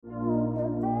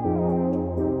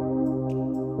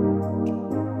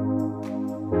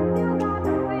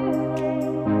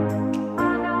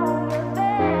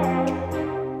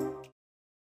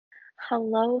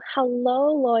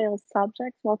Hello, loyal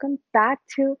subjects. Welcome back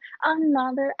to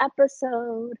another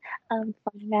episode of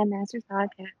Funny Man Masters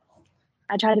Podcast.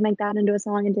 I tried to make that into a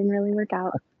song and didn't really work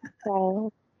out.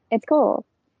 So it's cool.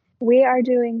 We are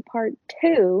doing part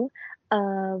two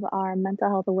of our Mental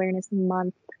Health Awareness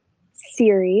Month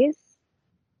series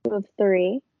of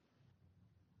three.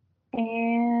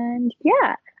 And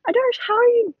yeah, Adarsh, how are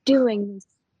you doing this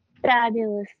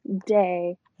fabulous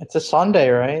day? It's a Sunday,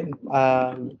 right?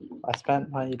 I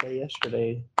spent my day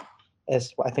yesterday.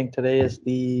 I think today is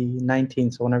the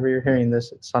 19th, so whenever you're hearing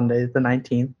this, it's Sunday the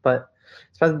 19th. But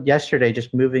I spent yesterday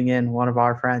just moving in one of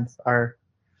our friends, our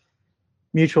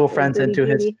mutual Big friends, Booty into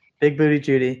his Judy. Big Booty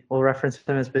Judy. We'll reference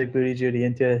him as Big Booty Judy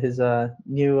into his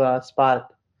new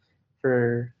spot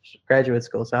for graduate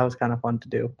school. So that was kind of fun to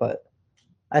do. But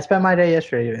I spent my day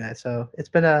yesterday doing that, so it's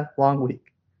been a long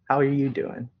week. How are you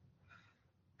doing?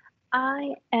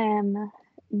 I am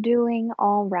doing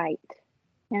all right.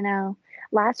 You know,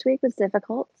 last week was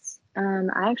difficult.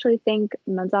 I actually think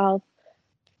mental health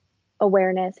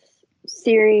awareness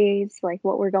series, like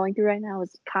what we're going through right now,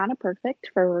 is kind of perfect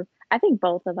for, I think,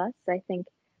 both of us. I think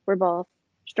we're both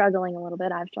struggling a little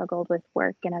bit. I've struggled with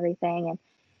work and everything.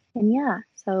 And yeah,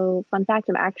 so fun fact,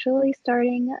 I'm actually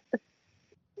starting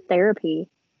therapy.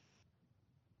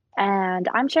 And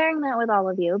I'm sharing that with all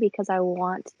of you because I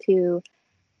want to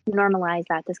normalize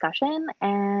that discussion.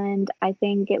 And I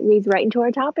think it leads right into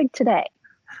our topic today.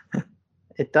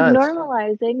 It does.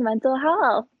 Normalizing mental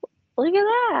health. Look at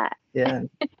that. Yeah.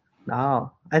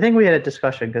 No, I think we had a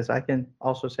discussion because I can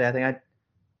also say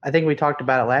I think we talked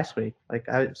about it last week. Like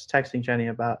I was texting Jenny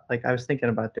about I was thinking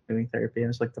about doing therapy and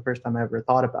it's like the first time I ever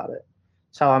thought about it.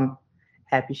 So I'm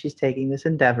happy she's taking this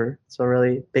endeavor. It's a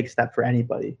really big step for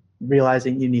anybody,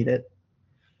 realizing you need it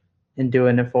and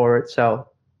doing it forward. So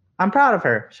I'm proud of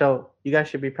her. So you guys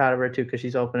should be proud of her too because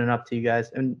she's opening up to you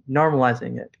guys and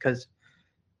normalizing it because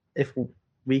if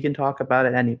we can talk about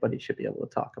it, anybody should be able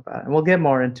to talk about it. And we'll get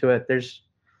more into it. There's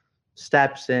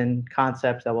steps and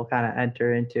concepts that we'll kind of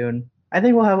enter into. And I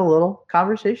think we'll have a little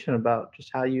conversation about just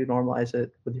how you normalize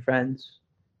it with your friends,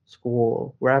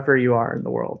 school, wherever you are in the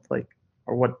world, like,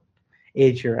 or what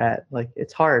age you're at. Like,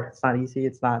 it's hard. It's not easy.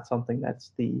 It's not something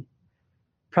that's the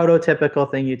prototypical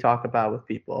thing you talk about with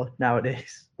people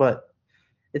nowadays, but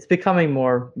it's becoming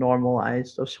more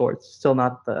normalized of sorts. Still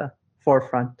not the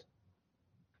forefront,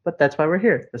 but that's why we're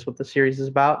here. That's what the series is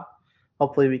about.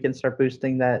 Hopefully, we can start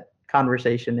boosting that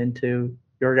conversation into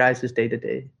your guys' day to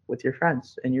day with your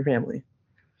friends and your family.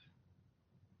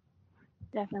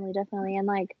 Definitely, definitely. And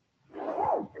like,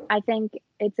 I think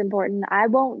it's important. I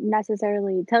won't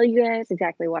necessarily tell you guys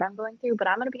exactly what I'm going through, but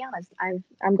I'm going to be honest.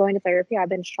 I'm going to therapy. I've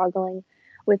been struggling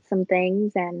with some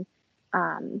things, and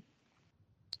um,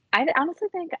 I honestly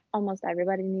think almost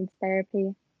everybody needs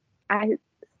therapy. I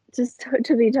just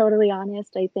to be totally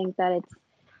honest, I think that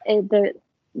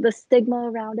the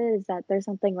stigma around it is that there's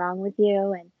something wrong with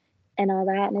you and all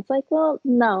that, and it's like, well,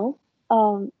 no,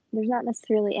 there's not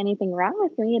necessarily anything wrong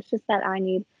with me. It's just that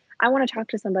I want to talk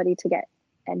to somebody to get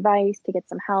advice, to get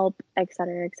some help, et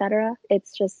cetera, et cetera.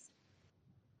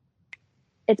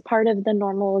 It's part of the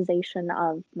normalization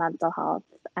of mental health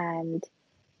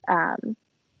um,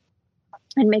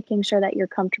 and making sure that you're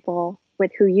comfortable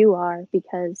with who you are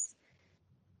because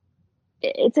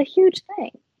it's a huge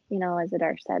thing, as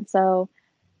Adar said. So,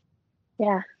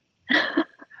 yeah.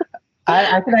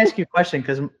 I can ask you a question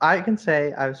because I can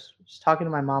say I was just talking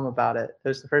to my mom about it. It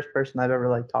was the first person I've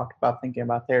ever talked about thinking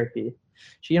about therapy.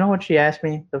 You know what she asked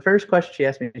me? The first question she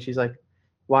asked me, she's like,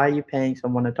 "Why are you paying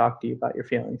someone to talk to you about your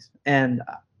feelings?" And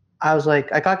I was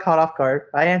like, I got caught off guard.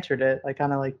 I answered it. I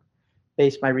kind of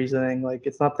based my reasoning. Like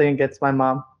it's nothing against my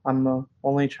mom. I'm the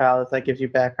only child. If that gives you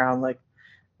background,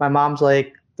 my mom's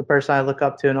the person I look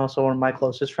up to and also one of my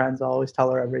closest friends. I always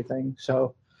tell her everything.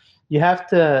 So you have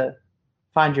to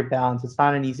find your balance. It's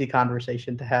not an easy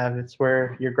conversation to have. It's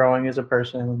where you're growing as a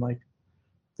person and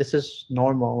this is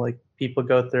normal. Like people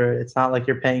go through it. It's not like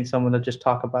you're paying someone to just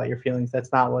talk about your feelings.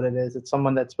 That's not what it is. It's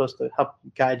someone that's supposed to help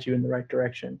guide you in the right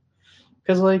direction.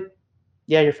 Because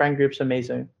yeah, your friend group's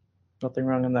amazing. Nothing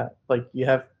wrong in that. You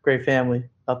have great family.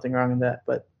 Nothing wrong in that.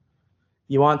 But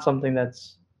you want something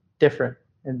that's different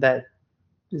and that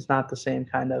is not the same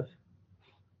kind of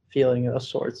feeling of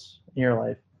sorts in your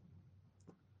life.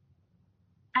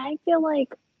 I feel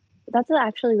like that's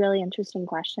actually really interesting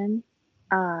question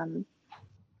um,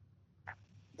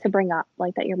 to bring up,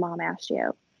 like that your mom asked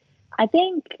you. I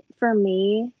think for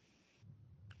me,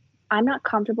 I'm not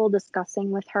comfortable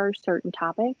discussing with her certain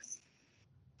topics.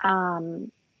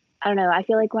 Um, I don't know. I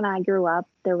feel like when I grew up,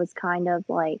 there was kind of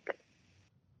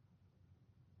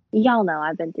y'all know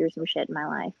I've been through some shit in my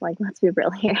life. Like, let's be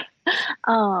real here.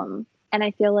 And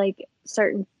I feel like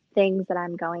certain things that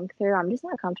I'm going through, I'm just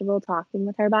not comfortable talking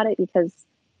with her about it because,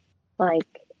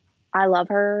 like, I love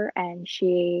her and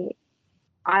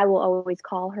I will always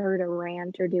call her to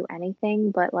rant or do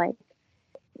anything, but like,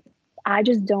 I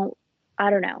just don't, I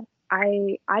don't know.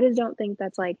 I just don't think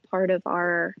that's like part of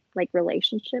our like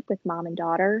relationship with mom and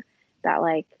daughter that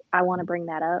like I want to bring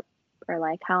that up or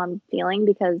like how I'm feeling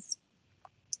because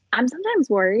I'm sometimes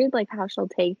worried like how she'll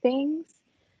take things.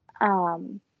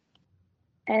 Um,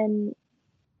 and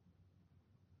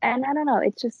and I don't know,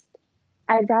 it's just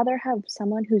I'd rather have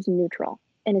someone who's neutral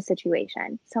in a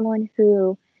situation, someone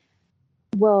who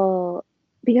will,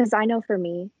 because I know for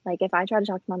me, like if I try to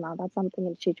talk to my mom about something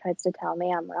and she tries to tell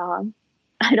me I'm wrong,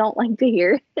 I don't like to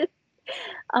hear.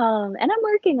 And I'm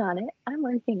working on it. I'm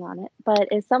working on it. But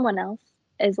if someone else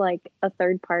is like a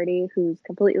third party who's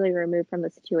completely removed from the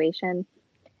situation,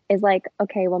 is like,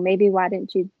 okay, well, maybe why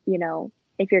didn't you,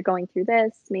 if you're going through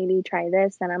this, maybe try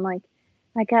this. And I'm like,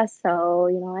 I guess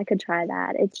so, I could try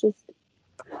that. It's just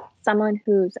someone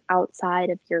who's outside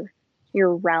of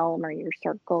your realm or your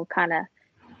circle kind of,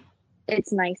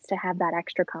 it's nice to have that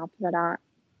extra confidant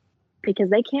because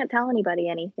they can't tell anybody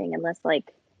anything unless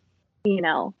like, you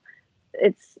know,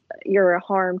 it's you're a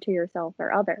harm to yourself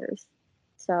or others.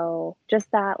 So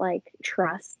just that like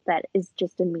trust that is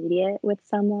just immediate with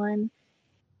someone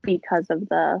because of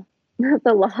the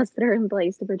the laws that are in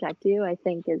place to protect you, I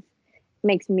think is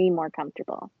makes me more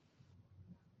comfortable.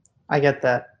 I get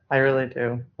that. I really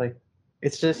do. Like,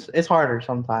 it's harder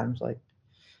sometimes. Like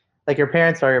your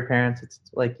parents are your parents. It's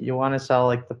like you want to sell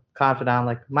like the confidant.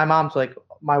 Like my mom's like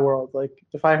my world. Like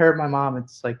if I hurt my mom,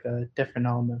 it's like a different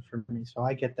element for me. So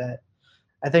I get that.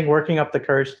 I think working up the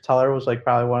courage to tell her was like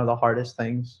probably one of the hardest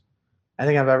things I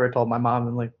think I've ever told my mom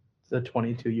in like the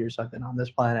 22 years I've been on this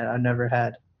planet. I've never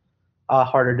had a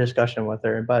harder discussion with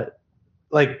her. But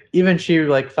like even she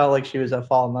like felt like she was at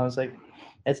fault, and I was like,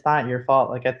 it's not your fault.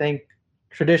 Like I think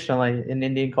traditionally in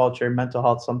Indian culture, mental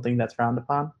health is something that's frowned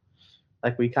upon.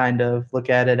 Like we kind of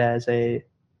look at it as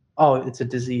oh, it's a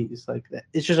disease. Like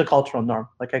it's just a cultural norm.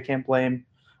 Like I can't blame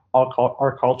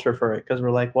our culture for it because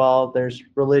we're like, well, there's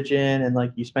religion and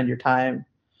like you spend your time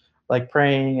like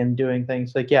praying and doing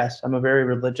things. Like yes, I'm a very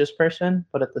religious person,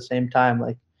 but at the same time,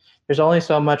 like there's only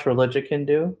so much religion can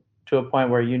do to a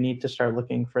point where you need to start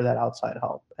looking for that outside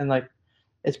help. And like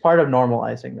it's part of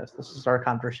normalizing this. This is our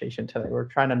conversation today. We're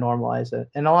trying to normalize it.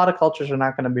 And a lot of cultures are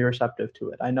not going to be receptive to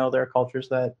it. I know there are cultures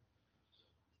that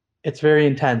it's very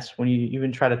intense when you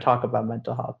even try to talk about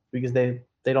mental health because they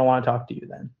don't want to talk to you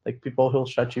then. Like people who'll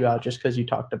shut you out just because you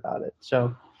talked about it.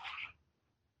 So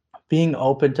being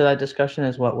open to that discussion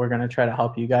is what we're going to try to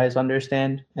help you guys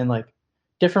understand and like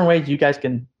different ways you guys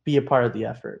can be a part of the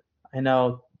effort. I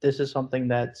know this is something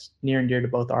that's near and dear to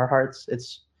both our hearts.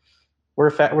 We're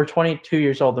 22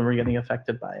 years old and we're getting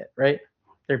affected by it, right?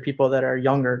 There are people that are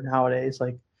younger nowadays.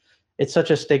 Like it's such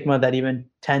a stigma that even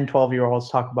 10, 12-year olds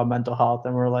talk about mental health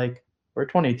and we're like, we're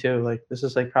 22. Like this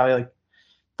is like probably like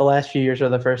the last few years are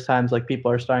the first times like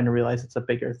people are starting to realize it's a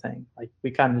bigger thing. Like we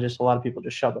kind of just a lot of people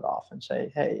just shove it off and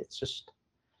say, hey, it's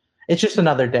just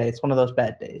another day. It's one of those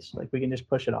bad days. Like we can just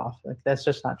push it off. Like that's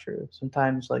just not true.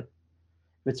 Sometimes like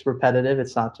if it's repetitive,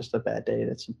 it's not just a bad day.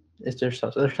 It's there's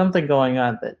something going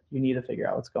on that you need to figure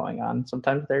out what's going on.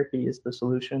 Sometimes therapy is the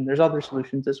solution. There's other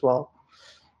solutions as well.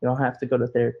 You don't have to go to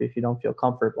therapy if you don't feel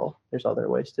comfortable. There's other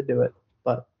ways to do it,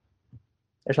 but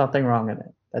there's nothing wrong in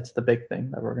it. That's the big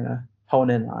thing that we're gonna hone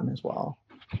in on as well.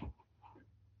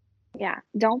 Yeah,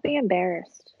 don't be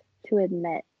embarrassed to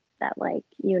admit that like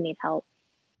you need help.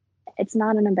 It's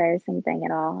not an embarrassing thing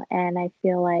at all. And I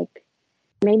feel like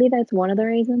maybe that's one of the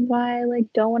reasons why I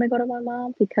like don't want to go to my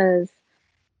mom because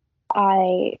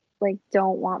I like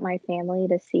don't want my family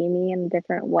to see me in a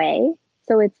different way.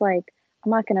 So it's like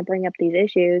I'm not going to bring up these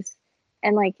issues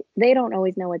and like they don't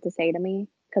always know what to say to me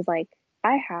cuz like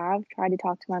I have tried to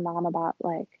talk to my mom about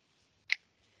like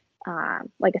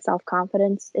a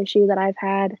self-confidence issue that I've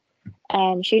had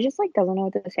and she just like doesn't know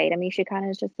what to say to me. She kind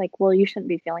of is just like, "Well, you shouldn't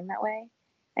be feeling that way."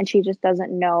 And she just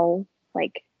doesn't know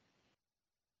like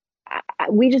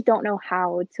we just don't know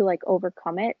how to like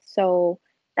overcome it. So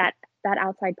that that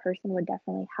outside person would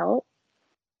definitely help.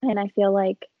 And I feel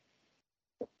like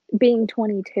being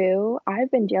 22,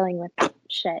 I've been dealing with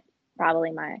shit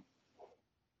probably my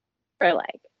or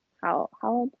like how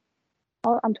old?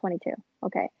 Oh, I'm 22.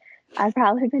 Okay. I've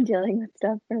probably been dealing with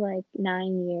stuff for like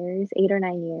 9 years, 8 or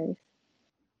 9 years,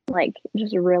 like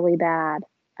just really bad.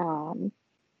 Um,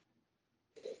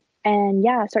 and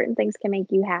yeah, certain things can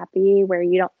make you happy where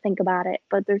you don't think about it,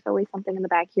 but there's always something in the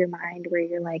back of your mind where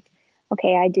you're like,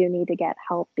 okay, I do need to get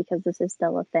help because this is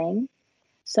still a thing.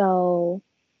 So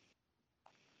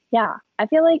Yeah, I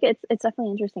feel like it's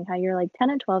definitely interesting how you're like 10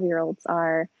 and 12-year-olds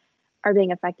are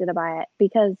being affected by it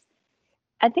because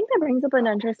I think that brings up an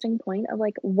interesting point of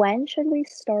like when should we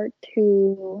start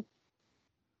to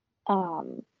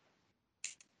um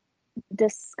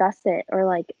discuss it or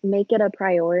like make it a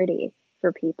priority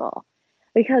for people.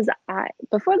 Because I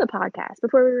before the podcast,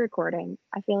 before we were recording,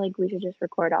 I feel like we should just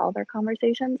record all of our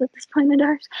conversations at this point in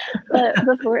ours. But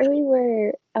before we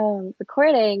were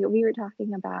recording, we were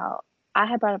talking about I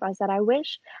had brought up, I said, I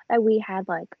wish that we had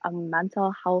like a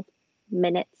mental health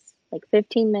minutes, like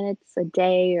 15 minutes a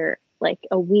day or like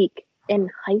a week in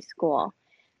high school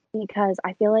because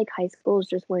I feel like high school is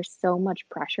just where so much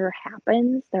pressure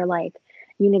happens. They're like,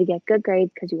 you need to get good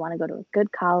grades because you want to go to a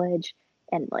good college.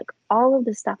 And like all of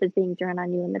this stuff is being thrown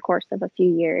on you in the course of a few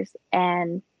years.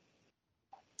 And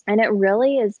it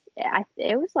really is,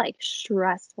 it was like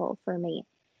stressful for me.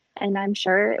 And I'm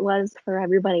sure it was for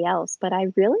everybody else. But I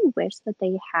really wish that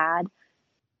they had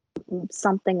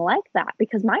something like that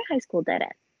because my high school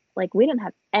didn't. Like, we didn't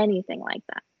have anything like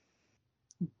that.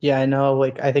 Yeah, I know.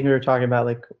 Like, I think we were talking about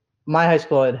like my high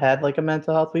school had like a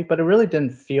mental health week, but it really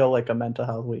didn't feel like a mental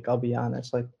health week. I'll be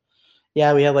honest. Like,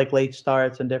 yeah, we had like late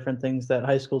starts and different things that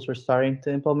high schools were starting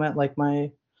to implement, like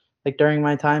during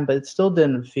my time, but it still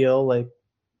didn't feel like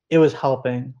it was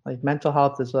helping. Like mental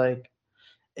health is like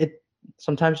it.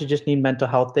 Sometimes you just need mental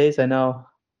health days. I know.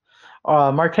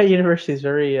 Marquette University is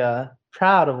very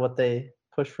proud of what they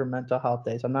push for mental health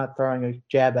days. I'm not throwing a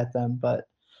jab at them, but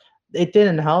it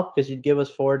didn't help because you'd give us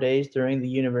 4 days during the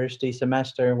university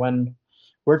semester when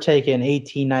we're taking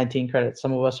 18, 19 credits.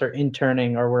 Some of us are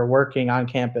interning or we're working on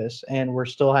campus and we're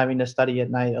still having to study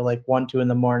at night at like 1, 2 in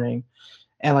the morning.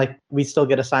 And like we still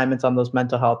get assignments on those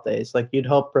mental health days. Like you'd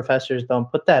hope professors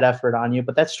don't put that effort on you,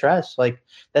 but that's stress. Like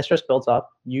that stress builds up.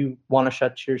 You want to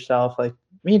shut yourself. Like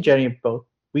me and Jenny both,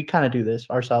 we kind of do this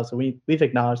ourselves. And we've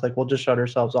acknowledged like we'll just shut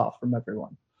ourselves off from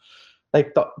everyone.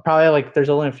 Like probably like there's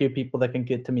only a few people that can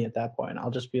get to me at that point.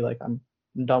 I'll just be like I'm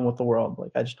done with the world.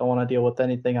 Like I just don't want to deal with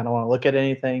anything. I don't want to look at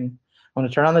anything. I want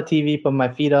to turn on the TV, put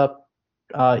my feet up,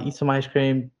 eat some ice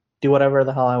cream, do whatever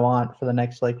the hell I want for the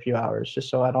next like few hours, just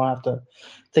so I don't have to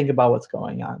think about what's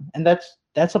going on. And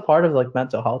that's a part of like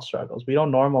mental health struggles. We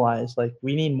don't normalize like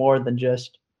we need more than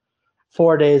just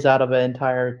 4 days out of an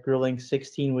entire grueling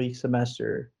 16-week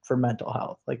semester for mental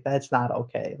health. Like that's not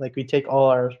okay. Like we take all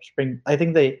our spring. I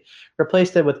think they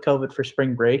replaced it with COVID for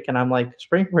spring break, and I'm like,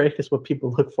 spring break is what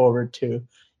people look forward to.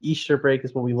 Easter break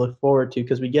is what we look forward to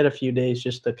because we get a few days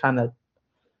just to kind of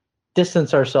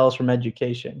distance ourselves from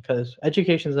education because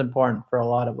education is important for a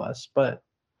lot of us, but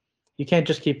you can't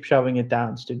just keep shoving it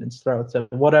down students' throats at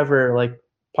whatever like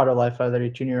part of life, whether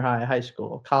it's junior high, high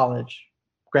school, college,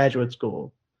 graduate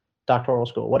school, doctoral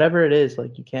school, whatever it is,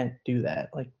 like you can't do that.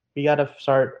 Like we got to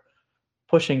start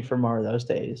pushing for more of those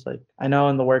days. Like I know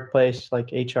in the workplace,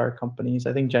 like HR companies,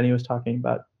 I think Jenny was talking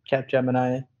about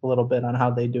Capgemini a little bit on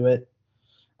how they do it.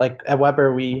 Like at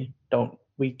Weber, we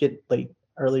get late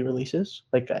early releases.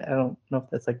 Like I don't know if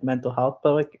that's like mental health,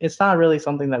 but like it's not really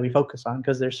something that we focus on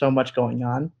because there's so much going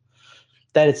on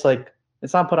that it's like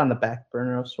it's not put on the back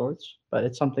burner of sorts, but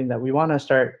it's something that we want to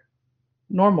start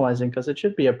normalizing because it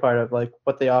should be a part of like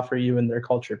what they offer you in their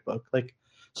culture book. Like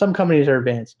some companies are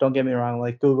advanced, don't get me wrong,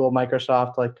 like Google,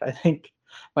 Microsoft, like I think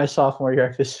my sophomore year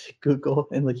I visited Google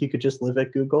and like you could just live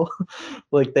at Google.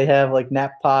 Like they have like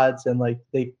nap pods and like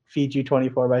they feed you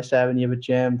 24/7. You have a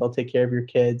gym, they'll take care of your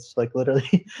kids, like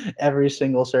literally every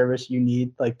single service you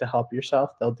need like to help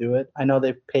yourself, they'll do it. I know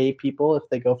they pay people if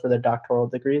they go for their doctoral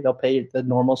degree, they'll pay the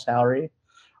normal salary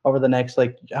over the next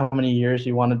like how many years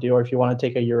you want to do, or if you want to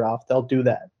take a year off, they'll do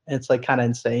that. And it's like kind of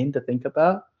insane to think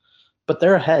about, but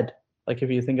they're ahead. Like if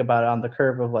you think about it on the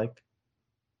curve of like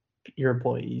your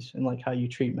employees and like how you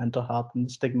treat mental health and the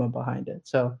stigma behind it.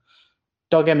 So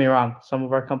don't get me wrong, some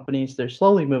of our companies they're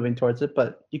slowly moving towards it,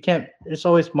 but you can't. There's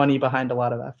always money behind a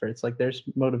lot of efforts. Like there's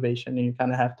motivation, and you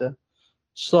kind of have to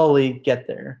slowly get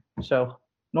there. So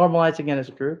normalizing it as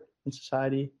a group in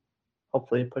society,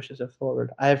 hopefully it pushes it forward.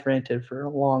 I've ranted for a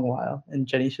long while, and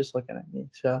Jenny's just looking at me.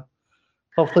 So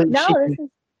hopefully No, she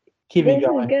can keep me this is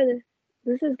going. good.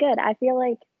 This is good. I feel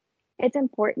like it's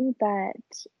important that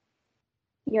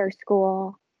your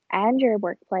school and your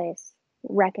workplace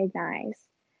recognize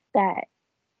that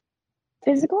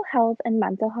physical health and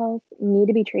mental health need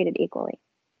to be treated equally.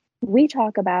 We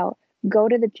talk about go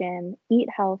to the gym, eat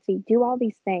healthy, do all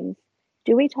these things.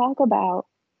 Do we talk about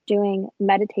doing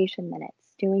meditation minutes,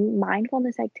 doing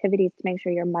mindfulness activities to make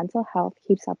sure your mental health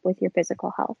keeps up with your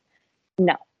physical health?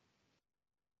 No.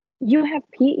 You have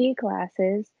PE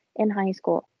classes in high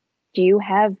school. Do you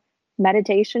have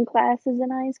meditation classes in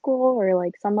high school or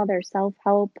like some other self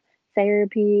help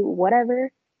therapy,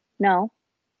 whatever. No,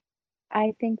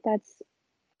 I think that's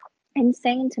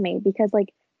insane to me because,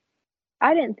 like,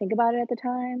 I didn't think about it at the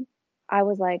time. I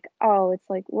was like, "Oh, it's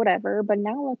like whatever." But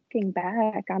now looking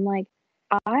back, I'm like,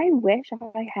 I wish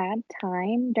I had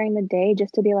time during the day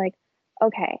just to be like,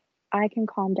 "Okay, I can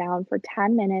calm down for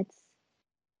 10 minutes.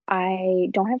 I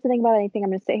don't have to think about anything. I'm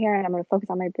gonna sit here and I'm gonna focus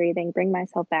on my breathing, bring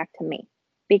myself back to me."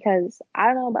 Because I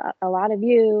don't know about a lot of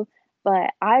you,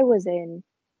 but I was in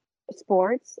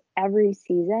sports every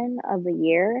season of the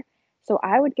year. So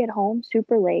I would get home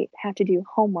super late, have to do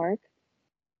homework,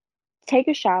 take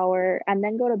a shower, and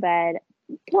then go to bed,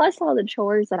 plus all the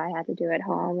chores that I had to do at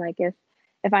home, like if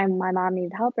my mom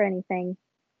needed help or anything,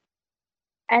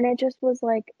 and it just was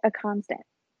like a constant.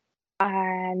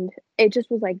 And it just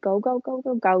was like go, go, go,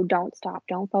 go, go, don't stop,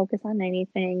 don't focus on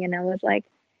anything. And I was like,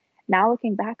 now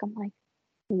looking back, I'm like,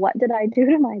 what did I do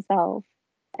to myself?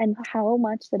 And how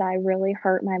much did I really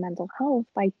hurt my mental health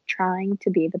by trying to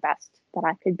be the best that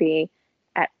I could be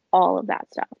at all of that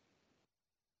stuff?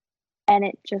 And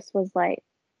it just was like,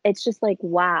 it's just like,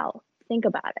 wow, think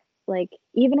about it. Like,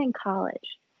 even in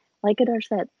college, like Adar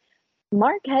said,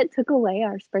 Marquette took away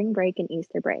our spring break and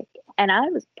Easter break. And I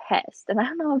was pissed. And I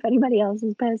don't know if anybody else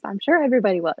was pissed. I'm sure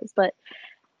everybody was. But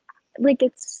like,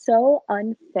 it's so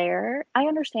unfair. I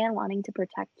understand wanting to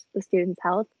protect the students'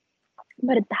 health.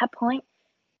 But at that point,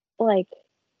 like,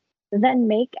 then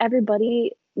make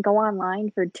everybody go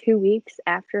online for 2 weeks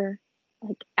after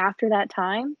that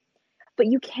time. But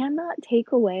you cannot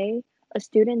take away a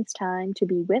student's time to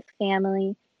be with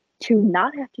family, to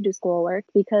not have to do schoolwork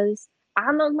because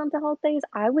on those mental health days,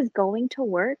 I was going to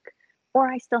work or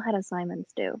I still had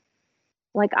assignments due.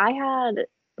 Like I had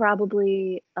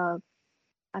probably I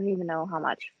don't even know how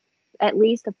much, at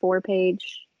least a 4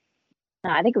 page. No,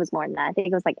 I think it was more than that. I think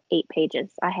it was like 8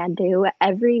 pages I had due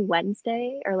every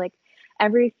Wednesday or like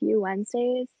every few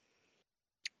Wednesdays.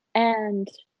 And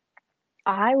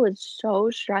I was so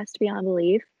stressed beyond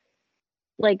belief.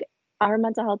 Like, our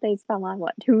mental health days fell on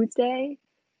what, Tuesday?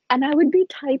 And I would be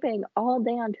typing all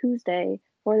day on Tuesday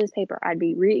for this paper. I'd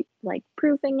be like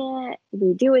proofing it,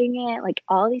 redoing it, like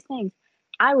all these things.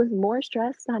 I was more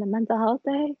stressed on a mental health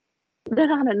day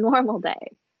than on a normal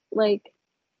day. Like,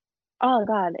 oh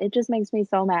God, it just makes me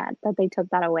so mad that they took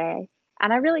that away.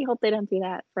 And I really hope they don't do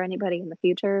that for anybody in the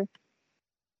future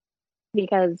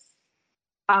because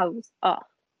oh,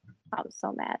 I was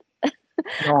so mad.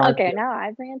 No, I Okay, feel, now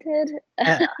I've ranted.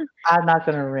 I, I'm not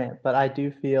going to rant, but I do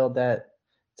feel that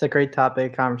it's a great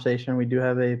topic of conversation. We do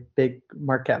have a big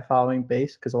Marquette following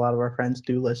base because a lot of our friends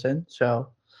do listen. So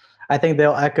I think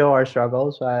they'll echo our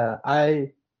struggles.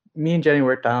 Me and Jenny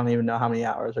worked, I don't even know how many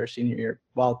hours our senior year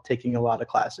while taking a lot of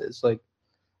classes. Like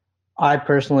I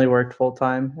personally worked full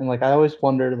time and like I always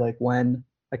wondered like when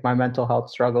like my mental health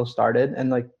struggle started and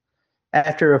like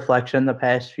after reflection the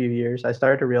past few years I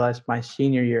started to realize my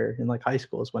senior year in like high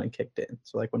school is when it kicked in.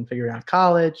 So like when figuring out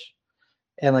college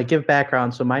and like give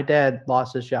background. So my dad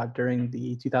lost his job during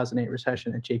the 2008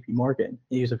 recession at JP Morgan.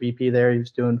 He was a VP there, he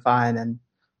was doing fine and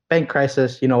bank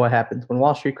crisis, you know what happens when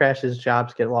Wall Street crashes,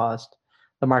 jobs get lost,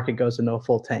 the market goes into a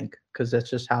full tank because that's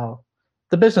just how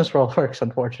the business world works,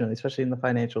 unfortunately, especially in the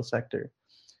financial sector.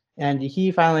 And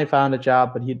he finally found a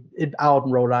job, but he out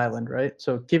in Rhode Island, right?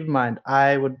 So keep in mind,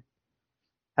 I would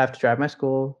have to drive to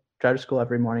school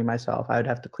every morning myself. I would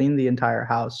have to clean the entire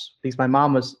house because my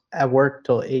mom was at work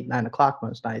till 8, 9 o'clock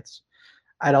most nights.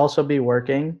 I'd also be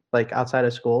working like outside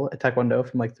of school at Taekwondo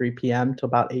from like 3 p.m. to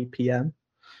about 8 p.m.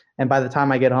 And by the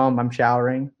time I get home, I'm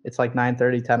showering. It's like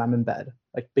 9:30, 10. I'm in bed.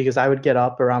 Like because I would get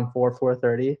up around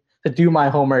 4:30 to do my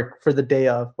homework for the day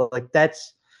of. But like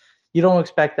that's you don't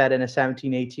expect that in a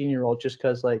 17, 18-year-old just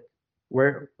because like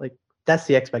we're like that's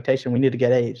the expectation. We need to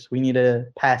get A's. We need to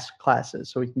pass classes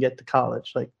so we can get to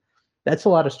college. Like that's a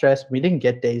lot of stress. We didn't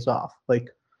get days off. Like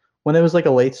when it was like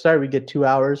a late start, we get 2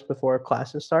 hours before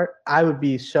classes start. I would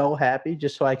be so happy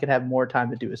just so I could have more time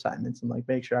to do assignments and like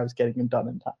make sure I was getting them done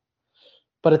in time.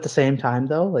 But at the same time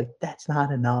though, like that's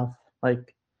not enough.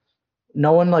 Like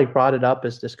no one like brought it up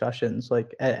as discussions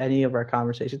like at any of our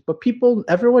conversations. But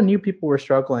everyone knew people were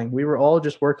struggling. We were all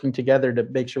just working together to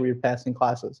make sure we were passing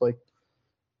classes. Like,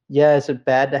 yeah, is it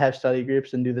bad to have study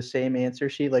groups and do the same answer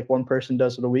sheet like one person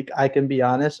does it a week? I can be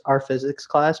honest, our physics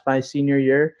class my senior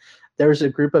year, there was a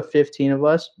group of 15 of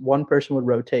us. One person would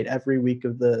rotate every week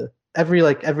of the every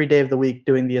day of the week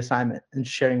doing the assignment and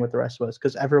sharing with the rest of us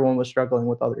because everyone was struggling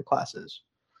with other classes.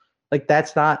 Like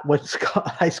that's not what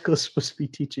high school is supposed to be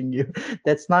teaching you.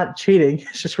 That's not cheating.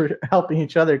 It's just we're helping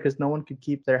each other because no one could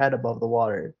keep their head above the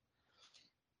water.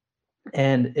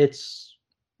 And it's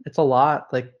a lot.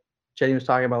 Like Jenny was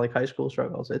talking about, like high school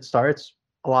struggles. It starts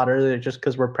a lot earlier just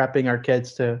because we're prepping our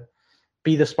kids to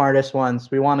be the smartest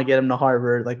ones. We want to get them to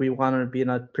Harvard. Like we want them to be in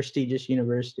a prestigious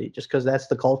university just because that's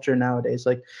the culture nowadays.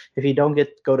 Like if you don't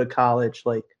go to college,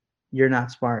 like you're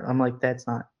not smart. I'm like, that's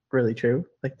not really true.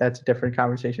 Like that's a different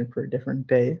conversation for a different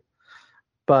day.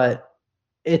 But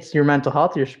it's your mental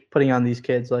health you're putting on these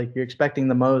kids. Like you're expecting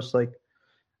the most. Like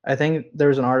I think there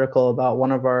was an article about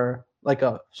one of our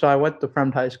so I went to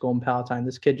Fremd High School in Palatine.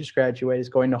 This kid just graduated, he's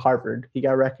going to Harvard. He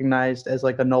got recognized as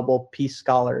like a Nobel Peace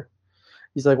Scholar.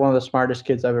 He's like one of the smartest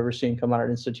kids I've ever seen come out of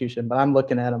an institution. But I'm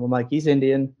looking at him, I'm like, he's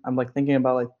Indian. I'm like thinking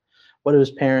about like what do his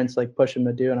parents like push him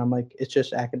to do? And I'm like, it's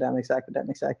just academics,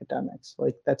 academics, academics.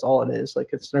 Like that's all it is.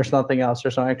 Like there's nothing else.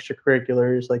 There's no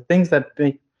extracurriculars, like things that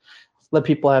let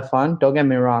people have fun. Don't get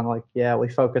me wrong. Like, yeah, we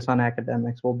focus on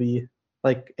academics. We'll be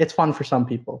like, it's fun for some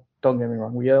people. Don't get me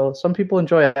wrong. Some people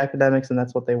enjoy academics and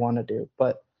that's what they want to do.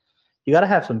 But you got to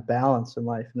have some balance in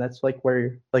life. And that's like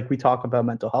where, like, we talk about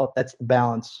mental health. That's the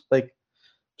balance. Like,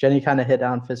 Jenny kind of hit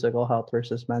on physical health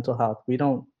versus mental health.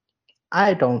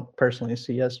 I don't personally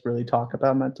see us really talk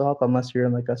about mental health unless you're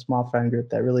in like a small friend group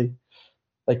that really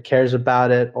like cares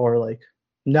about it or like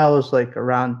knows like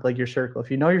around like your circle. If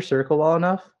you know your circle well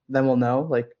enough, then we'll know.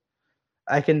 Like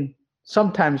I can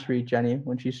sometimes read Jenny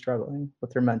when she's struggling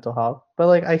with her mental health, but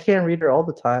like I can't read her all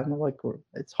the time. Like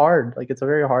it's hard. Like it's a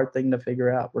very hard thing to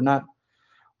figure out. We're not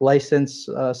licensed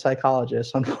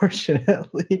psychologists,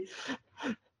 unfortunately.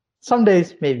 Some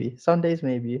days maybe,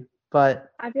 but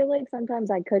I feel like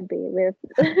sometimes I could be with,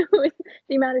 with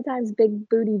the amount of times Big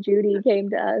Booty Judy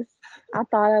came to us. I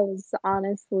thought I was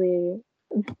honestly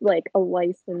like a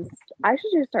licensed. I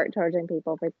should just start charging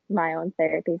people for my own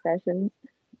therapy sessions.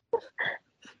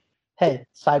 hey,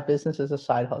 side business is a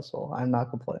side hustle. I'm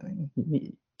not complaining.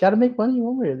 You got to make money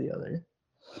one way or the other.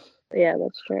 Yeah,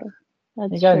 that's true. You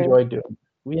That's got to true. enjoy doing it.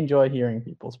 We enjoy hearing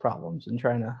people's problems and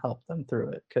trying to help them through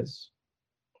it because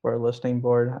we're a listening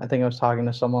board. I think I was talking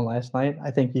to someone last night.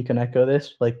 I think you can echo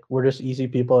this. Like, we're just easy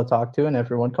people to talk to, and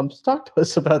everyone comes to talk to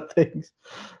us about things.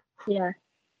 Yeah,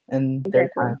 And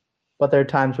exactly. but there are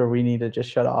times where we need to just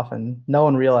shut off, and no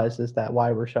one realizes that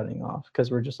why we're shutting off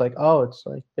because we're just like, oh, it's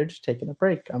like they're just taking a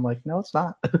break. I'm like, no, it's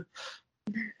not.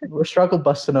 We're struggle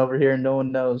busting over here, and no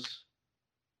one knows.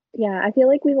 Yeah, I feel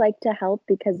like we like to help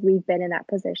because we've been in that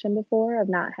position before of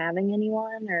not having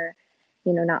anyone or,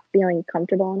 not feeling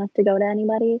comfortable enough to go to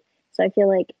anybody. So I feel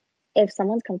like if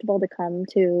someone's comfortable to come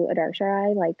to a dark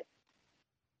eye, like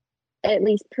at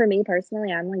least for me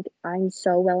personally, I'm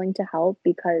so willing to help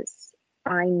because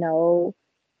I know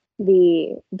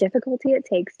the difficulty it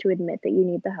takes to admit that you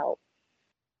need the help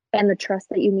and the trust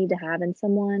that you need to have in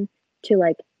someone to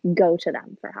like go to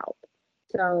them for help.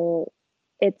 So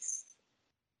it's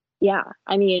yeah,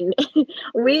 I mean,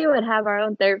 we would have our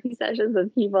own therapy sessions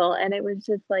with people, and it was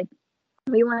just like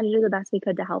we wanted to do the best we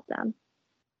could to help them,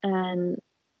 and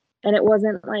it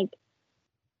wasn't like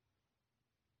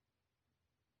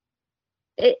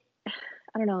it.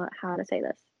 I don't know how to say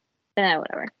this.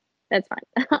 Whatever, it's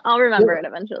fine. I'll remember it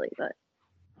eventually, but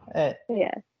Eh,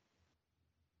 yeah,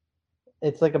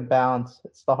 it's like a balance.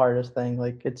 It's the hardest thing.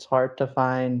 Like, it's hard to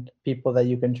find people that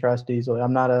you can trust easily.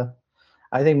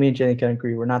 I think me and Jenny can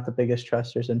agree. We're not the biggest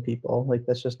trusters in people. Like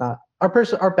that's just not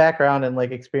our background and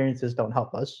like experiences don't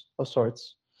help us of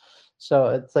sorts. So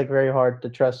it's like very hard to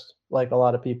trust like a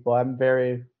lot of people. I'm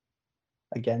very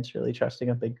against really trusting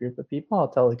a big group of people. I'll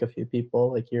tell like a few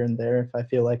people like here and there if I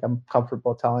feel like I'm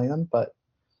comfortable telling them. But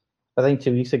I think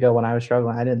 2 weeks ago when I was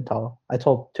struggling, I didn't tell. I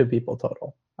told two people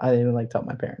total. I didn't even like tell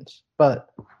my parents. But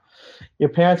your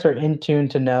parents are in tune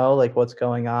to know like what's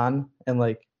going on and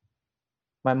like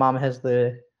my mom has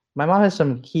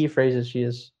some key phrases she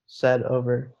has said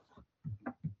over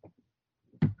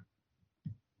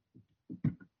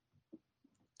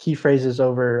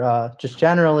just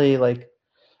generally like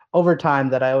over time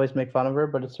that I always make fun of her,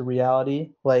 but it's a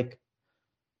reality. Like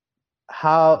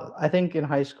how I think in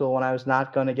high school when I was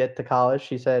not going to get to college,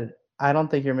 she said, "I don't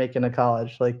think you're making a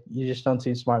college. Like you just don't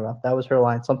seem smart enough." That was her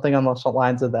line, something on those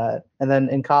lines of that. And then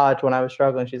in college when I was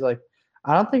struggling, she's like,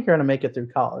 "I don't think you're going to make it through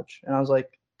college." And I was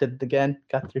like, "Did it again,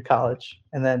 got through college."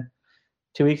 And then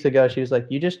 2 weeks ago, she was like,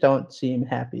 "You just don't seem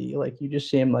happy. Like you just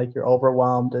seem like you're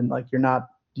overwhelmed and like you're not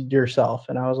yourself."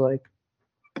 And I was like,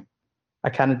 I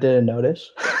kind of didn't notice.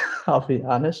 I'll be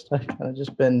honest. I kind of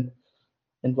just been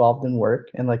involved in work,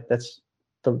 and like that's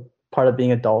the part of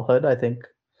being adulthood. I think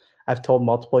I've told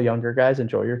multiple younger guys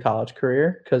enjoy your college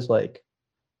career because like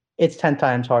it's 10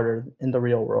 times harder in the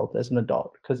real world as an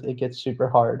adult because it gets super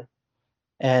hard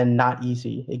and not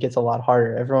easy. It gets a lot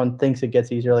harder. Everyone thinks it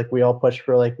gets easier. Like we all push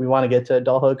for like we want to get to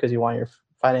adulthood because you want your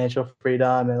financial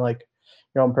freedom and like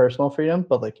your own personal freedom,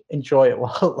 but like enjoy it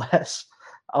while it lasts.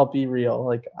 I'll be real.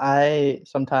 Like I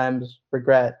sometimes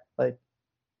regret like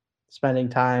spending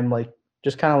time like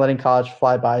just kind of letting college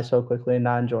fly by so quickly and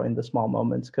not enjoying the small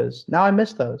moments because now I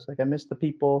miss those. Like I miss the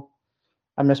people.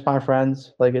 I miss my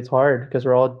friends. Like it's hard because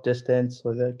we're all distant, so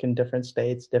like in different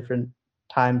states, different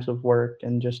times of work,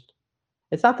 and just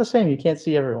it's not the same. You can't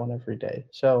see everyone every day.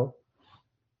 So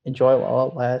enjoy it while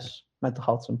it lasts. Mental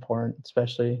health's important,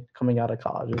 especially coming out of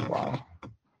college as well.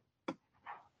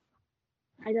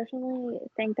 I definitely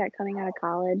think that coming out of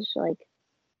college, like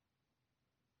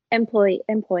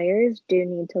employers do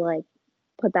need to like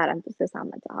put that emphasis on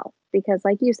mental health because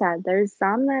like you said, there's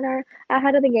some that are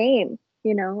ahead of the game,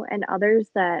 and others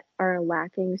that are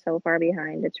lacking so far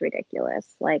behind, it's ridiculous.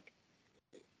 Like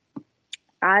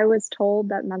I was told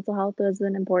that mental health was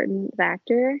an important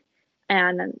factor.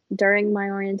 And during my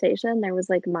orientation, there was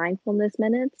like mindfulness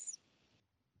minutes,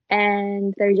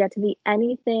 and there's yet to be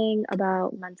anything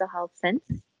about mental health since,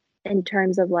 in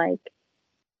terms of like,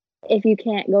 if you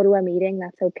can't go to a meeting,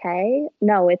 that's okay.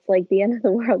 No, it's like the end of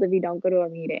the world if you don't go to a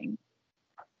meeting.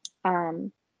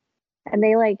 Um, and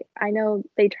they like, I know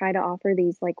they try to offer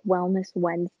these like wellness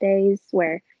Wednesdays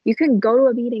where you can go to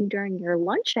a meeting during your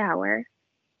lunch hour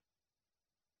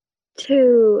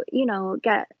to,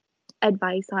 get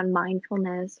advice on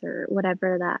mindfulness or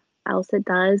whatever that else it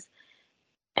does.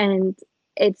 And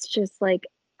it's just like,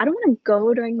 I don't want to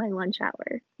go during my lunch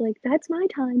hour. Like, that's my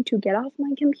time to get off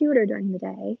my computer during the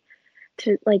day,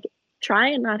 to like try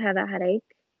and not have a headache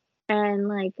and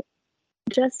like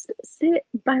just sit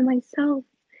by myself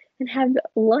and have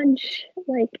lunch.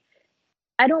 Like,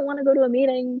 I don't want to go to a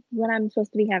meeting when I'm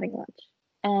supposed to be having lunch.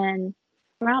 And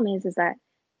the problem is that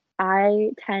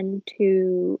I tend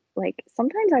to like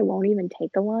sometimes I won't even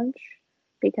take a lunch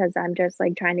because I'm just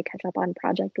like trying to catch up on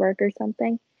project work or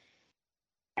something.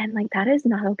 And like that is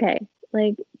not okay.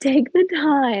 Like take the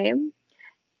time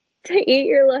to eat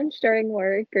your lunch during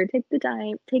work or take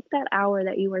that hour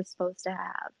that you were supposed to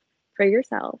have for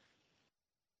yourself.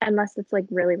 Unless it's like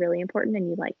really, really important and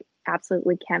you like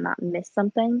absolutely cannot miss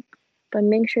something. But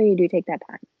make sure you do take that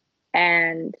time.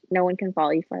 And no one can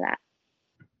fault you for that.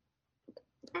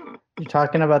 You're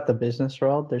talking about the business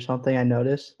world. There's something I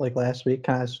noticed like last week.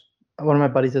 Kind of, one of my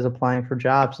buddies is applying for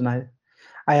jobs, and I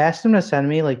asked him to send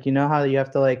me like how you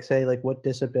have to like say like what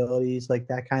disabilities like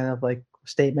that kind of like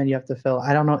statement you have to fill.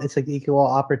 I don't know. It's like equal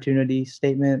opportunity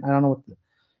statement. I don't know what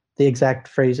the exact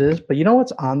phrase is, but you know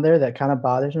what's on there that kind of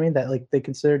bothers me that like they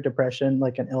consider depression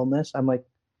like an illness. I'm like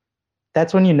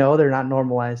that's when you know they're not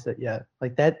normalized it yet.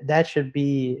 Like that should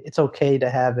be it's okay to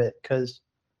have it because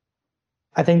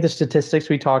I think the statistics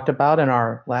we talked about in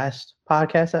our last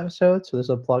podcast episode, so this is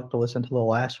a plug to listen to the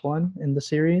last one in the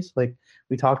series. Like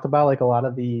we talked about like a lot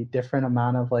of the different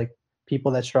amount of like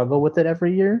people that struggle with it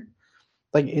every year.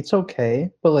 Like it's okay,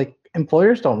 but like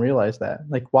employers don't realize that.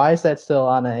 Like why is that still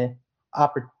on a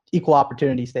equal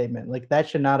opportunity statement? Like that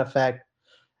should not affect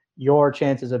your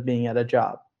chances of being at a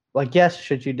job. Like yes,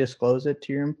 should you disclose it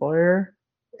to your employer?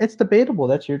 It's debatable.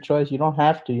 That's your choice. You don't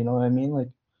have to, you know what I mean? Like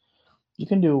you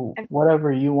can do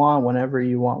whatever you want whenever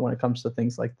you want when it comes to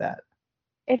things like that.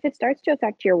 If it starts to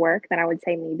affect your work, then I would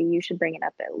say maybe you should bring it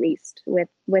up at least with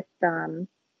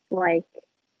like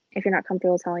if you're not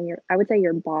comfortable telling I would say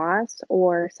your boss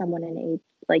or someone in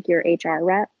like your HR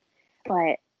rep.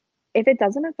 But if it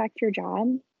doesn't affect your job,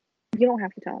 you don't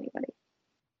have to tell anybody.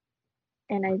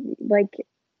 And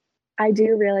I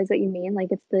do realize what you mean. Like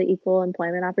it's the equal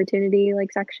employment opportunity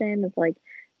like section of like,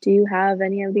 do you have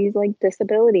any of these like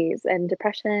disabilities and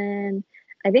depression?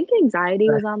 I think anxiety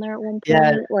was on there at one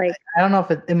Yeah, point. Like, I don't know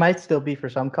if it might still be for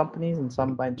some companies and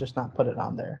some might just not put it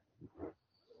on there.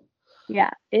 yeah,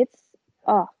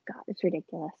 oh God, it's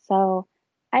ridiculous. So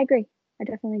I agree. I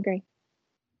definitely agree.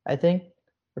 I think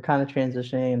we're kind of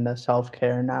transitioning into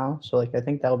self-care now. So like I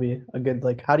think that'll be a good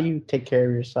like how do you take care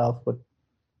of yourself with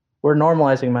we're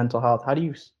normalizing mental health. How do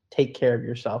you take care of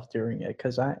yourself during it?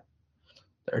 Because there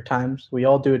are times we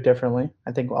all do it differently.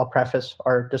 I think I'll preface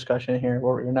our discussion here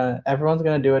where everyone's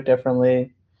gonna do it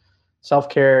differently.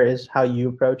 Self-care is how you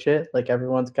approach it. Like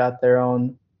everyone's got their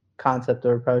own concept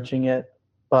of approaching it.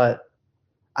 But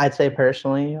I'd say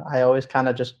personally, I always kind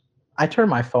of just I turn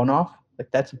my phone off. Like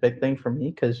that's a big thing for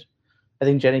me because I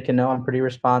think Jenny can know I'm pretty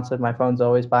responsive. My phone's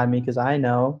always by me because I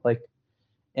know like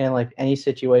in like any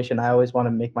situation, I always want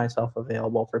to make myself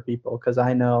available for people because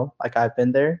I know like I've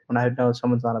been there when I know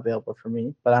someone's not available for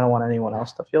me, but I don't want anyone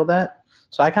else to feel that.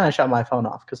 So I kind of shut my phone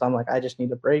off because I'm like I just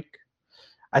need a break.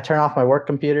 I turn off my work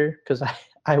computer because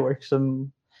I work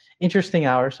some interesting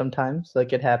hours sometimes.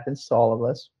 Like it happens to all of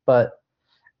us, but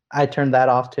I turned that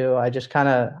off too. I kind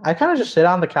of just sit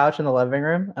on the couch in the living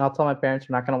room and I'll tell my parents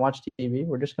we're not going to watch TV.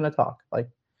 We're just going to talk. Like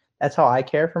that's how I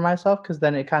care for myself, because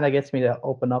then it kind of gets me to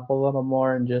open up a little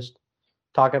more and just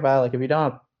talk about it. Like if you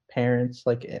don't have parents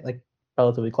like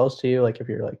relatively close to you, like if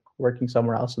you're like working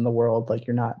somewhere else in the world, like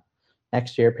you're not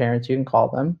next to your parents, you can call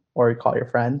them or you call your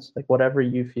friends, like whatever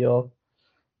you feel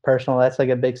personal. That's like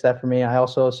a big step for me. I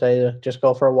also say to just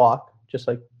go for a walk, just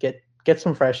like get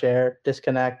some fresh air,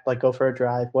 disconnect, like go for a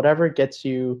drive, whatever gets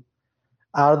you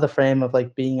out of the frame of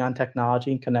like being on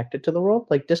technology and connected to the world,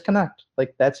 like disconnect.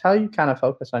 Like that's how you kind of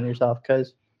focus on yourself,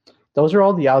 because those are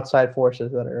all the outside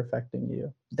forces that are affecting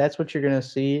you. That's what you're gonna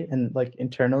see, and like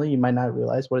internally, you might not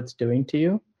realize what it's doing to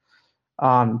you.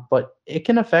 But it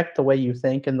can affect the way you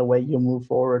think and the way you move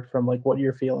forward from like what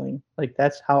you're feeling. Like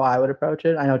that's how I would approach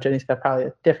it. I know Jenny's got probably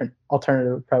a different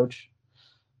alternative approach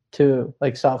to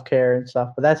like self care and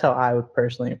stuff, but that's how I would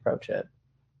personally approach it.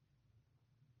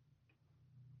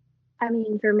 I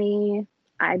mean, for me,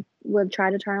 I would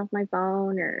try to turn off my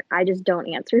phone or I just don't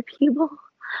answer people.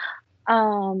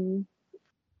 Um,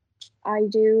 I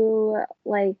do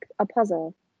like a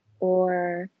puzzle,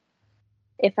 or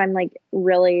if I'm like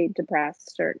really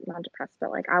depressed, or not depressed, but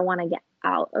like I want to get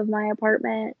out of my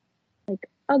apartment, like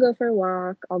I'll go for a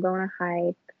walk, I'll go on a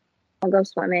hike, I'll go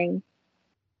swimming,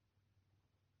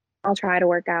 I'll try to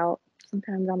work out.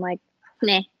 Sometimes I'm like,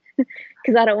 nah,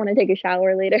 because I don't want to take a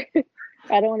shower later.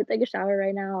 I don't want to take a shower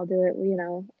right now. I'll do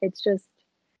it, it's just,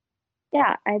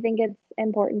 yeah, I think it's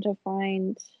important to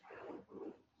find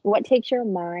what takes your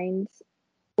mind,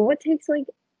 what takes like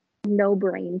no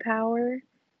brain power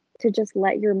to just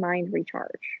let your mind recharge.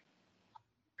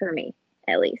 For me,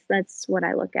 at least, that's what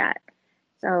I look at.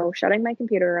 So, shutting my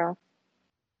computer off,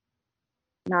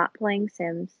 not playing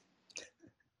Sims,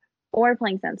 or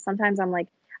playing Sims. Sometimes I'm like,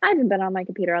 I haven't been on my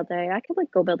computer all day. I could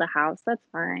like go build a house. That's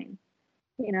fine.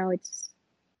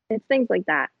 It's things like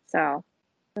that. So,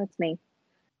 that's me.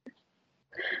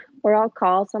 Or I'll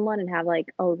call someone and have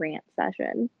like a rant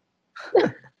session.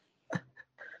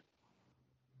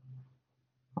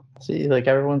 See, like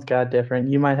everyone's got different.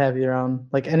 You might have your own,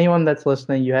 like anyone that's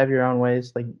listening, you have your own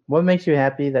ways. Like what makes you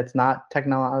happy that's not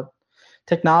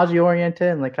technology oriented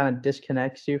and like kind of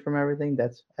disconnects you from everything.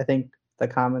 That's I think the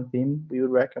common theme we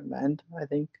would recommend. I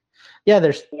think yeah,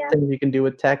 there's Yeah. things you can do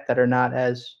with tech that are not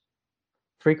as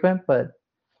frequent, but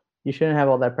you shouldn't have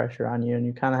all that pressure on you, and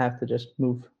you kind of have to just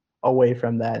move away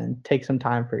from that and take some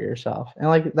time for yourself. And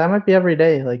like that might be every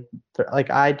day, like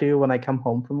I do when I come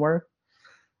home from work.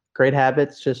 Great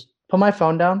habits, just put my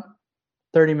phone down,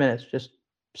 30 minutes, just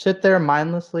sit there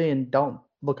mindlessly and don't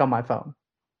look on my phone,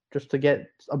 just to get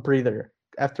a breather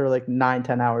after like 9,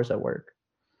 10 hours at work,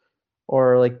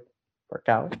 or like work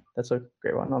out. That's a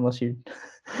great one, unless you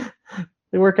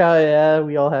we work out. Yeah,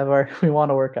 we all have our we want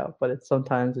to work out, but it's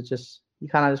sometimes it's just you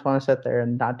kind of just want to sit there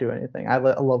and not do anything. I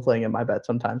love laying in my bed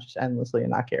sometimes just endlessly and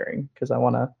not caring, because I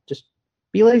want to just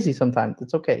be lazy sometimes.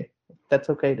 It's okay. That's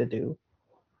okay to do.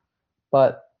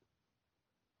 But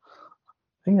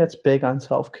I think that's big on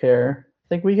self care. I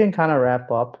think we can kind of wrap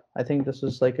up. I think this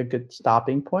is like a good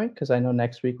stopping point, because I know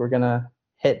next week we're gonna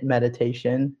hit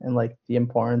meditation and like the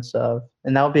importance of,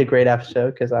 and that will be a great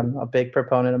episode because I'm a big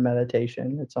proponent of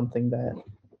meditation. It's something that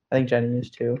I think Jenny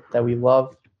is too, that we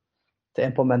love to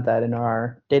implement that in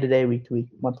our day to day, week to week,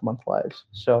 month to month lives.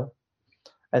 So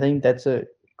I think that's a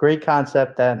great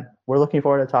concept that we're looking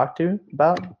forward to talk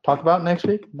about next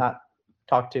week, not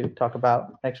talk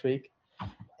about next week.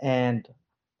 And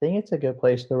I think it's a good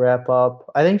place to wrap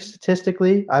up. I think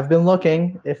statistically, I've been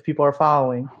looking if people are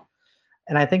following,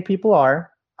 and I think people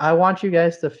are. I want you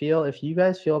guys to feel, if you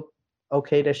guys feel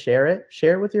okay to share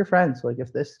it with your friends. Like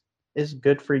if this is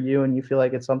good for you and you feel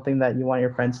like it's something that you want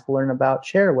your friends to learn about,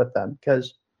 share it with them,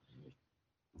 because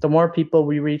the more people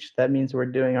we reach, that means we're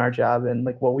doing our job. And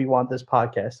like what we want this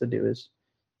podcast to do is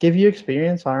give you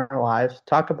experience on our lives,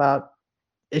 talk about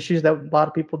issues that a lot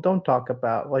of people don't talk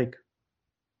about. Like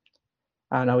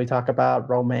I don't know, we talk about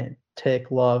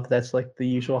romantic love. That's like the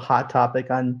usual hot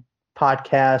topic on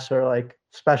podcasts or like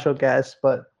special guests.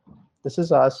 But this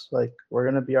is us. Like we're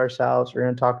gonna be ourselves. We're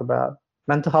gonna talk about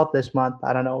mental health this month.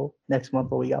 I don't know next month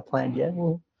what we got planned yet.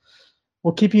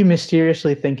 We'll keep you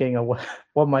mysteriously thinking of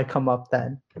what might come up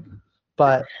then.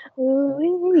 But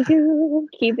Ooh, you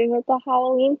keeping with the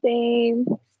Halloween theme.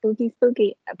 Spooky,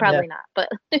 spooky. yeah. Probably not, but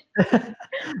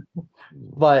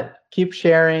But keep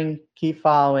sharing, keep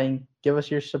following, give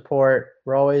us your support.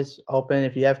 We're always open.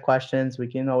 If you have questions, we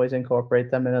can always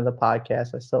incorporate them into the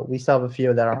podcast. We still have a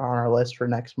few that are on our list for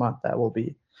next month that we'll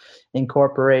be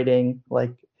incorporating.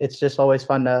 Like it's just always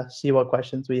fun to see what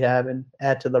questions we have and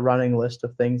add to the running list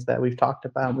of things that we've talked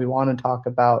about and we want to talk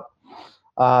about.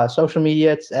 Social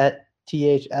media, it's at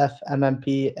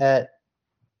THFMMP at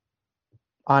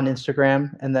on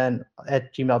Instagram, and then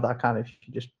at gmail.com if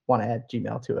you just want to add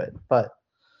Gmail to it. But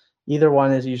either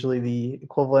one is usually the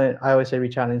equivalent. I always say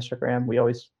reach out on Instagram. We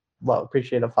always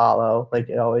appreciate a follow. Like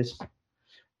it always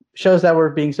shows that we're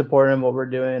being supportive in what we're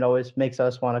doing. It always makes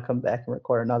us want to come back and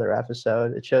record another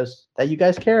episode. It shows that you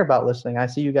guys care about listening. I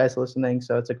see you guys listening,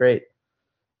 so it's a great.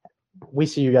 We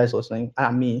see you guys listening.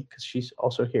 Not me, because she's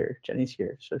also here. Jenny's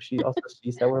here, so she also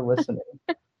sees that we're listening.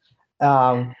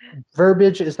 Um,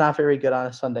 Verbiage is not very good on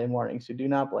a Sunday morning, so do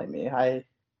not blame me.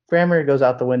 Grammar goes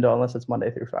out the window unless it's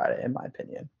Monday through Friday, in my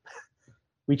opinion.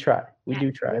 We try. We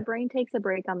do try. Your brain takes a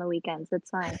break on the weekends. It's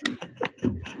fine.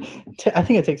 I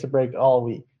think it takes a break all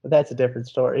week, but that's a different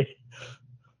story.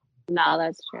 No,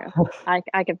 that's true.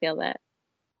 I can feel that.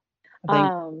 I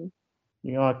think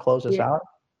you want to close us out?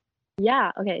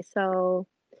 Yeah. Okay. So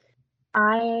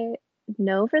I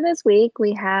know for this week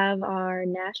we have our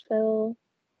Nashville.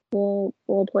 We'll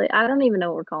play. I don't even know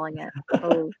what we're calling it.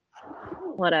 Oh,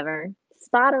 whatever.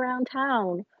 Spot around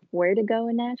town. Where to go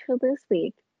in Nashville this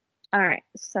week? All right.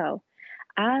 So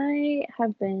I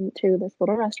have been to this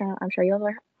little restaurant. I'm sure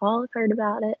you all have heard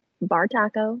about it. Bar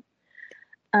Taco.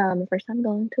 First time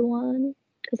going to one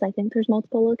because I think there's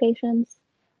multiple locations.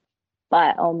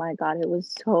 But oh my god, it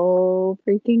was so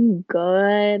freaking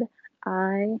good.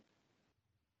 I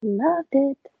loved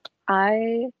it.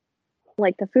 I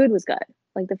like the food was good.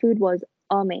 Like the food was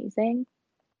amazing.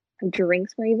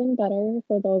 Drinks were even better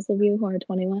for those of you who are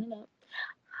 21 and up.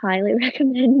 Highly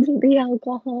recommend the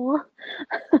alcohol.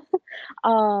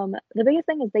 The biggest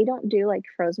thing is they don't do like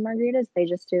frozen margaritas, they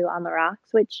just do on the rocks,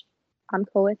 which I'm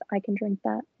cool with. I can drink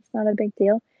that. It's not a big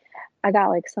deal. I got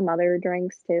like some other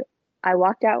drinks too. I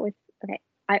walked out with okay,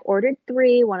 I ordered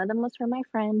 3. One of them was for my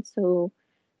friend, so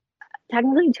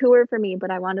technically 2 were for me,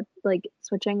 but I wound up like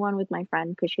switching one with my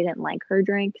friend because she didn't like her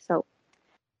drink. So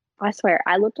I swear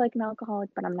I looked like an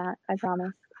alcoholic, but I'm not. I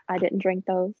promise. I didn't drink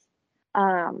those.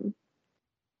 Um,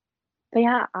 but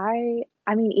yeah, I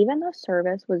mean, even the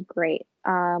service was great.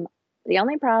 The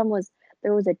only problem was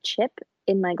there was a chip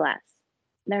in my glass.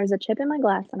 There was a chip in my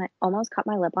glass, and I almost cut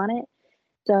my lip on it.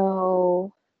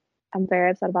 So I'm very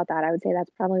upset about that. I would say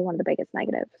that's probably one of the biggest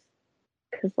negatives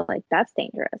because like that's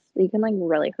dangerous. You can like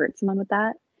really hurt someone with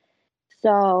that.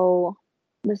 So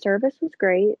the service was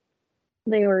great.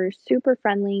 They were super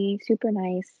friendly, super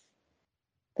nice.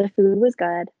 The food was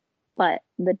good, but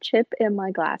the chip in my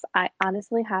glass, I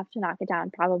honestly have to knock it down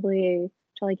probably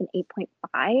to like an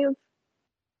 8.5.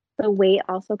 The weight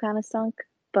also kind of stunk,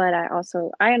 but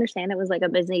I understand it was like a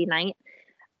busy night.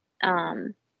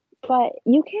 Um, but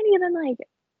you can't even like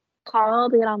call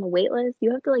to get on the wait list.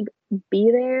 You have to like be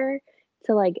there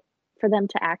to like for them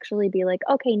to actually be like,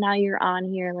 okay, now you're on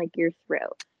here, like you're through.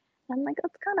 I'm like,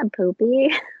 that's kind of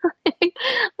poopy.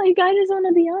 Like I just want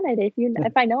to be on it.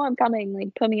 If I know I'm coming,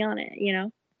 like put me on it, you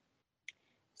know?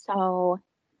 So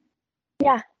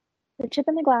yeah, the chip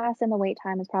in the glass and the wait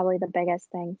time is probably the biggest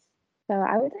things. So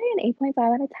I would say an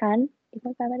 8.5 out of 10.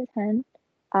 8.5 out of 10.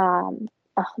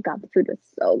 Oh god, the food was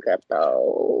so good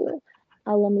though.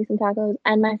 I love me some tacos.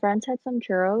 And my friends had some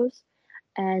churros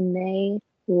and they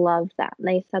loved that.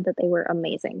 They said that they were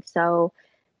amazing. So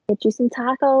get you some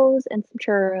tacos and some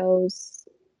churros,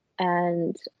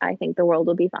 and I think the world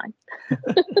will be fine.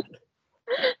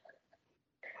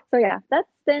 So yeah, that's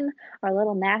been our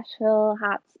little Nashville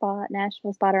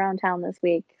spot around town this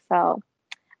week. So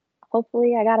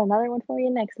hopefully I got another one for you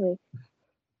next week.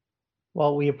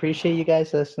 Well, we appreciate you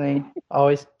guys listening.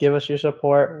 Always give us your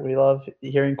support. We love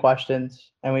hearing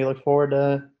questions, and we look forward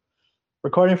to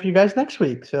recording for you guys next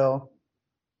week. So,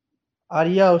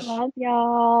 adios. Love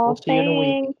y'all. We'll see you in a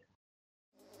week.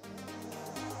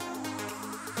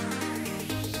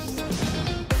 Thanks.